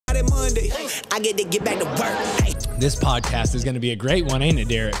Monday. I get to get back to work. Hey. This podcast is going to be a great one, ain't it,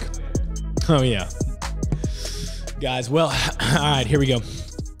 Derek? Oh, yeah. Guys, well, all right, here we go.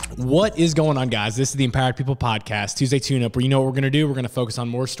 What is going on, guys? This is the Empowered People Podcast, Tuesday Tune-Up, where you know what we're going to do. We're going to focus on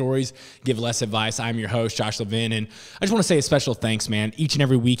more stories, give less advice. I'm your host, Josh Levin, and I just want to say a special thanks, man. Each and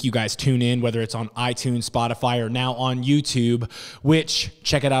every week you guys tune in, whether it's on iTunes, Spotify, or now on YouTube, which,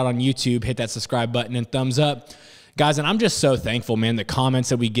 check it out on YouTube, hit that subscribe button and thumbs up. Guys, and I'm just so thankful, man, the comments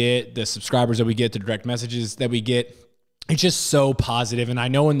that we get, the subscribers that we get, the direct messages that we get. It's just so positive. And I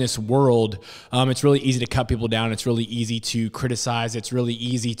know in this world, it's really easy to cut people down. It's really easy to criticize. It's really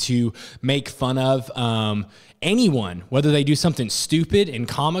easy to make fun of anyone, whether they do something stupid and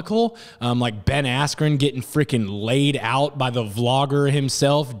comical, like Ben Askren getting freaking laid out by the vlogger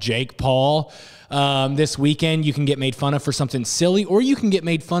himself, Jake Paul. This weekend, you can get made fun of for something silly, or you can get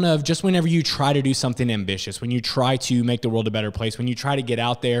made fun of just whenever you try to do something ambitious, when you try to make the world a better place, when you try to get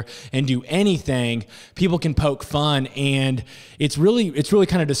out there and do anything, people can poke fun, and it's really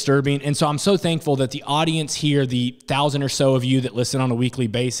kind of disturbing. And so I'm so thankful that the audience here, the 1,000 or so of you that listen on a weekly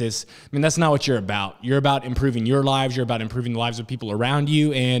basis, I mean, that's not what you're about. You're about improving your lives. You're about improving the lives of people around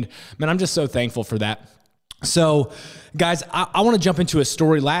you. And man, I'm just so thankful for that. So, guys, I want to jump into a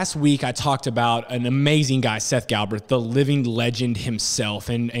story. Last week, I talked about an amazing guy, Seth Galbraith, the living legend himself,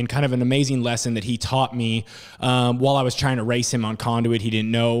 and kind of an amazing lesson that he taught me while I was trying to race him on Conduit. He didn't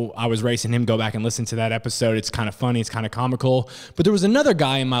know I was racing him. Go back and listen to that episode. It's kind of funny. It's kind of comical. But there was another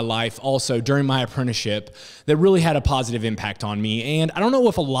guy in my life also during my apprenticeship that really had a positive impact on me. And I don't know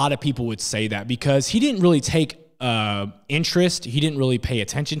if a lot of people would say that, because he didn't really take interest. He didn't really pay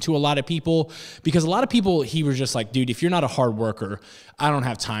attention to a lot of people, because a lot of people, he was just like, dude, if you're not a hard worker, I don't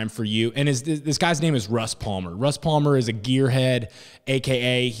have time for you. And this guy's name is Russ Palmer. Russ Palmer is a gearhead,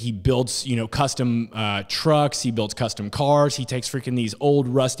 AKA he builds, custom trucks. He builds custom cars. He takes freaking these old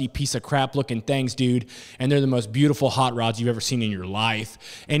rusty piece of crap looking things, dude, and they're the most beautiful hot rods you've ever seen in your life.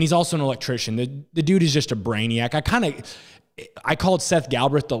 And he's also an electrician. The dude is just a brainiac. I called Seth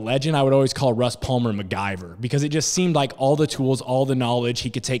Galbraith the legend. I would always call Russ Palmer MacGyver, because it just seemed like all the tools, all the knowledge, he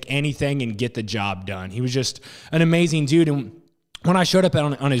could take anything and get the job done. He was just an amazing dude. And when I showed up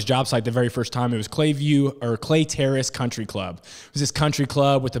on his job site the very first time, it was Clay Terrace Country Club. It was this country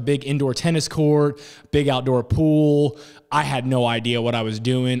club with a big indoor tennis court, big outdoor pool. I had no idea what I was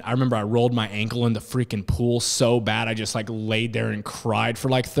doing. I remember I rolled my ankle in the freaking pool so bad. I just laid there and cried for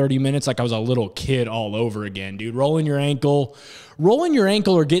 30 minutes like I was a little kid all over again, dude. Rolling your ankle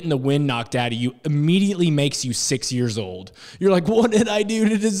or getting the wind knocked out of you immediately makes you 6 years old. You're like, what did I do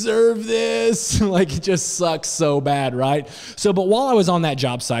to deserve this? It just sucks so bad, right? So, but while I was on that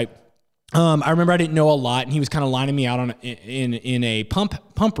job site, I remember I didn't know a lot, and he was kind of lining me out in a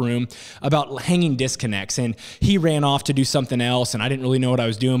pump room about hanging disconnects, and he ran off to do something else, and I didn't really know what I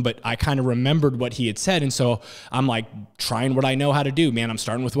was doing, but I kind of remembered what he had said, and so I'm trying what I know how to do, man. I'm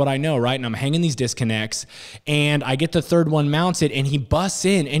starting with what I know, right? And I'm hanging these disconnects, and I get the third one mounted, and he busts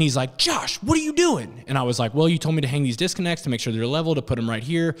in, and he's like, Josh, what are you doing? And I was like, well, you told me to hang these disconnects to make sure they're level, to put them right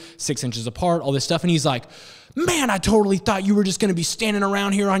here, 6 inches apart, all this stuff, and he's like, man, I totally thought you were just going to be standing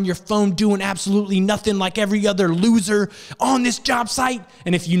around here on your phone doing absolutely nothing like every other loser on this job site.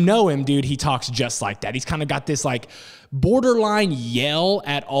 And if you know him, dude, he talks just like that. He's kind of got this borderline yell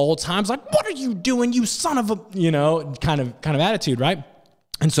at all times. What are you doing, you son of a, kind of attitude, right?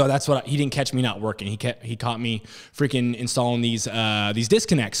 And so that's what he didn't catch me not working. He caught me freaking installing these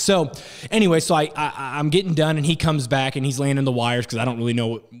disconnects. So anyway, so I'm getting done, and he comes back and he's laying in the wires, because I don't really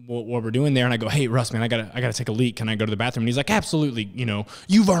know what we're doing there. And I go, hey Russ, man, I gotta take a leak. Can I go to the bathroom? And he's like, absolutely.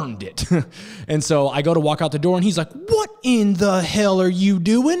 You've earned it. And so I go to walk out the door, and he's like, what in the hell are you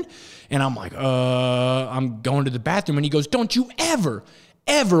doing? And I'm like, I'm going to the bathroom. And he goes, don't you ever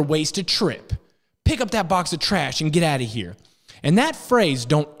waste a trip. Pick up that box of trash and get out of here. And that phrase,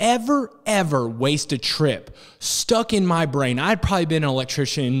 don't ever waste a trip, stuck in my brain. I'd probably been an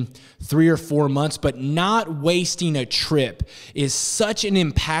electrician 3 or 4 months, but not wasting a trip is such an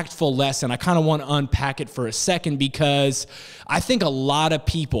impactful lesson. I kind of want to unpack it for a second, because I think a lot of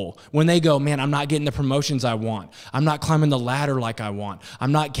people, when they go, man, I'm not getting the promotions I want, I'm not climbing the ladder like I want,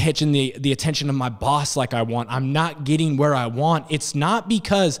 I'm not catching the attention of my boss like I want, I'm not getting where I want, it's not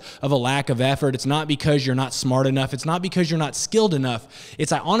because of a lack of effort. It's not because you're not smart enough. It's not because you're not skilled enough.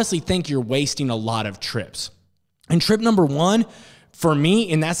 I honestly think you're wasting a lot of trips. And trip number one, for me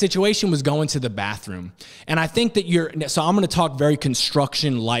in that situation was going to the bathroom. And I think that so I'm going to talk very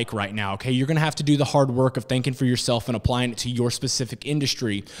construction-like right now, okay? You're going to have to do the hard work of thinking for yourself and applying it to your specific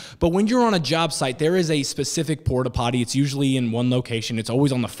industry. But when you're on a job site, there is a specific porta potty. It's usually in one location. It's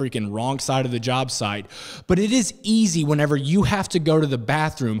always on the freaking wrong side of the job site. But it is easy whenever you have to go to the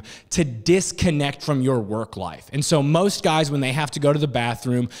bathroom to disconnect from your work life. And so most guys, when they have to go to the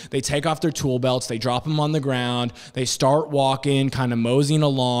bathroom, they take off their tool belts, they drop them on the ground, they start walking, kind of moseying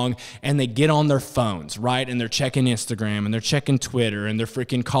along, and they get on their phones, right? And they're checking Instagram, and they're checking Twitter, and they're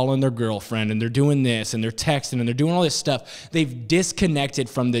freaking calling their girlfriend, and they're doing this, and they're texting, and they're doing all this stuff. They've disconnected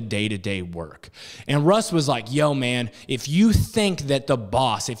from the day-to-day work. And Russ was like, yo, man, if you think that the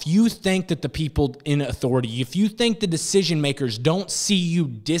boss, if you think that the people in authority, if you think the decision makers don't see you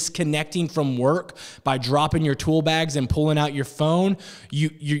disconnecting from work by dropping your tool bags and pulling out your phone,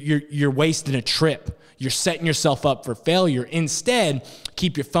 you're wasting a trip. You're setting yourself up for failure. Instead,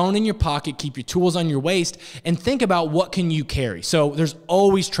 keep your phone in your pocket, keep your tools on your waist, and think about what can you carry. So there's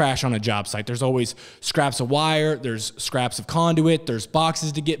always trash on a job site. There's always scraps of wire, there's scraps of conduit, there's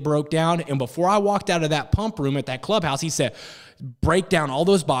boxes to get broke down. And before I walked out of that pump room at that clubhouse, he said, break down all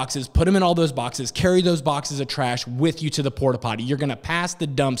those boxes, put them in all those boxes, carry those boxes of trash with you to the porta potty. You're going to pass the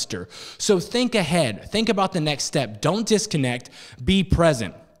dumpster. So think ahead. Think about the next step. Don't disconnect. Be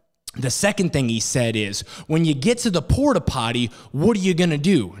present. The second thing he said is, when you get to the porta potty, what are you going to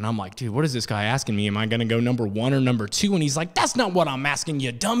do? And I'm like, dude, what is this guy asking me? Am I going to go number 1 or number 2? And he's like, that's not what I'm asking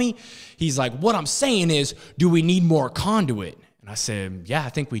you, dummy. He's like, what I'm saying is, do we need more conduit? And I said, yeah, I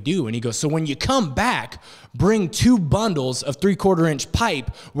think we do. And he goes, so when you come back, bring 2 bundles of 3/4 inch pipe.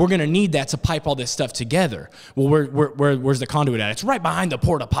 We're going to need that to pipe all this stuff together. Well, where's the conduit at? It's right behind the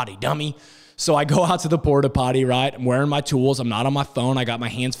porta potty, dummy. So I go out to the porta potty, right? I'm wearing my tools. I'm not on my phone. I got my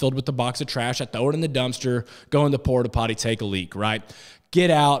hands filled with the box of trash. I throw it in the dumpster, go in the porta potty, take a leak, right?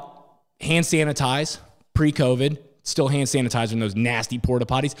 Get out, hand sanitize, pre-COVID. Still hand sanitizer in those nasty porta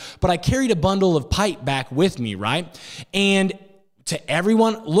potties. But I carried a bundle of pipe back with me, right? And to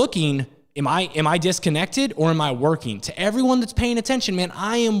everyone looking, am I disconnected or am I working? To everyone that's paying attention, man,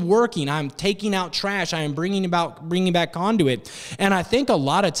 I am working. I'm taking out trash. I am bringing back conduit. And I think a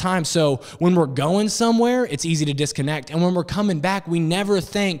lot of times, so when we're going somewhere, it's easy to disconnect. And when we're coming back, we never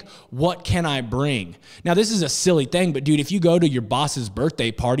think, what can I bring? Now, this is a silly thing, but dude, if you go to your boss's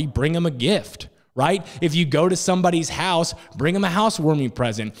birthday party, bring them a gift. Right? If you go to somebody's house, bring them a housewarming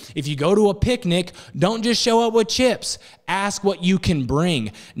present. If you go to a picnic, don't just show up with chips. Ask what you can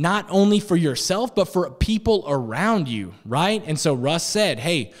bring, not only for yourself, but for people around you, right? And so Russ said,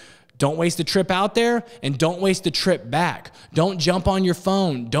 hey, don't waste a trip out there and don't waste a trip back. Don't jump on your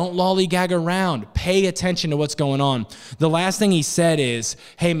phone. Don't lollygag around. Pay attention to what's going on. The last thing he said is,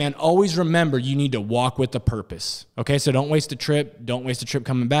 hey man, always remember you need to walk with a purpose. Okay, so don't waste a trip. Don't waste a trip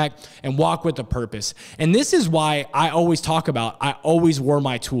coming back, and walk with a purpose. And this is why I always talk about, I always wore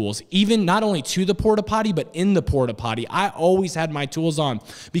my tools, even not only to the porta potty, but in the porta potty. I always had my tools on,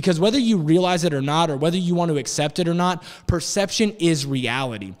 because whether you realize it or not, or whether you want to accept it or not, perception is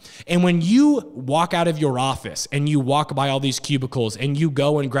reality. And when you walk out of your office and you walk by all these cubicles and you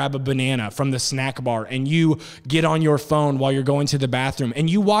go and grab a banana from the snack bar and you get on your phone while you're going to the bathroom and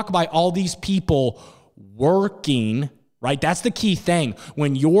you walk by all these people working, right? That's the key thing.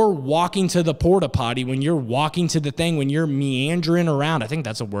 When you're walking to the porta potty, when you're walking to the thing, when you're meandering around, I think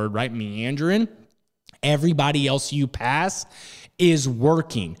that's a word, right? Meandering. Everybody else you pass is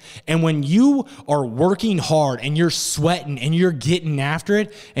working. And when you are working hard and you're sweating and you're getting after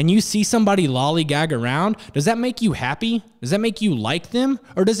it and you see somebody lollygag around, does that make you happy? Does that make you like them?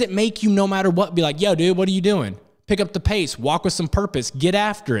 Or does it make you, no matter what, be like, yo, dude, what are you doing? Pick up the pace, walk with some purpose, get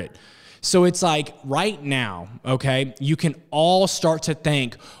after it. So it's like right now, okay, you can all start to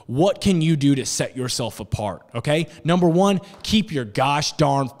think, what can you do to set yourself apart, okay? Number 1, keep your gosh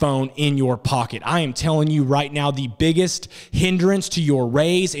darn phone in your pocket. I am telling you right now, the biggest hindrance to your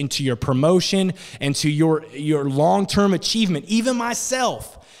raise and to your promotion and to your long-term achievement, even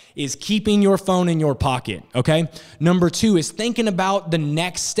myself, is keeping your phone in your pocket, okay? Number 2 is thinking about the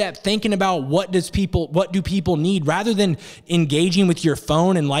next step, thinking about what do people need, rather than engaging with your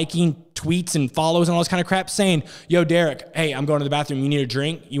phone and liking tweets and follows and all this kind of crap, saying, yo, Derek, hey, I'm going to the bathroom. You need a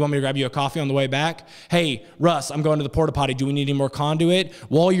drink? You want me to grab you a coffee on the way back? Hey, Russ, I'm going to the porta potty. Do we need any more conduit?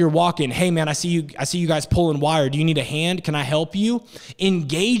 While you're walking, hey, man, I see you guys pulling wire. Do you need a hand? Can I help you?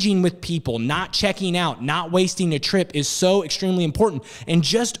 Engaging with people, not checking out, not wasting a trip is so extremely important. And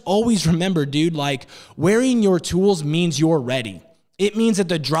just always remember, dude, like, wearing your tools means you're ready. It means at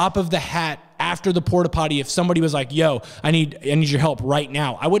the drop of the hat, after the porta potty, if somebody was like, yo, I need your help right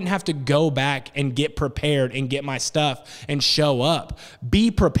now, I wouldn't have to go back and get prepared and get my stuff and show up.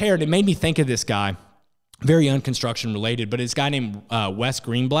 Be prepared. It made me think of this guy. Very unconstruction related, but it's a guy named Wes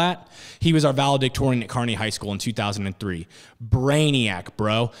Greenblatt. He was our valedictorian at Kearney High School in 2003. Brainiac,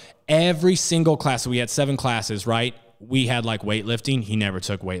 bro. Every single class, so we had 7 classes, right? We had like weightlifting. He never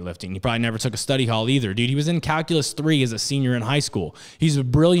took weightlifting. He probably never took a study hall either, dude. He was in Calculus 3 as a senior in high school. He's a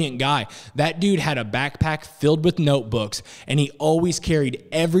brilliant guy. That dude had a backpack filled with notebooks, and he always carried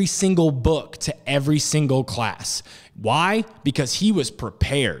every single book to every single class. Why? Because he was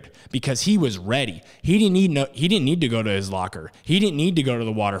prepared. Because he was ready. He didn't need to go to his locker. He didn't need to go to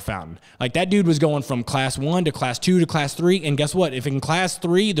the water fountain. Like, that dude was going from class 1 to class 2 to class 3. And guess what? If in class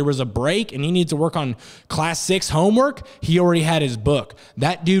 3 there was a break and he needs to work on class 6 homework, he already had his book.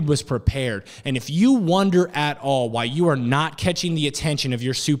 That dude was prepared. And if you wonder at all why you are not catching the attention of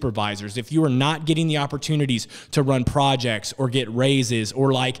your supervisors, if you are not getting the opportunities to run projects or get raises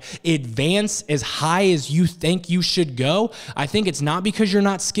or like advance as high as you think you should go, I think it's not because you're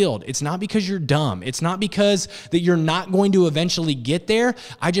not skilled. It's not because you're dumb. It's not because that you're not going to eventually get there.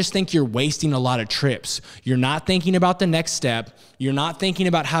 I just think you're wasting a lot of trips. You're not thinking about the next step. You're not thinking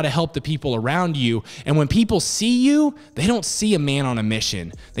about how to help the people around you. And when people see you, they don't see a man on a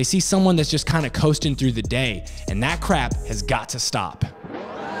mission. They see someone that's just kind of coasting through the day. And that crap has got to stop.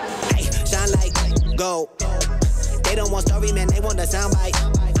 Hey, shine like gold. They don't want story, man. They want the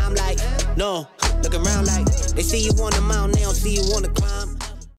soundbite. I'm like, no. Look around like they see you on the mountain. They don't see you on the climb.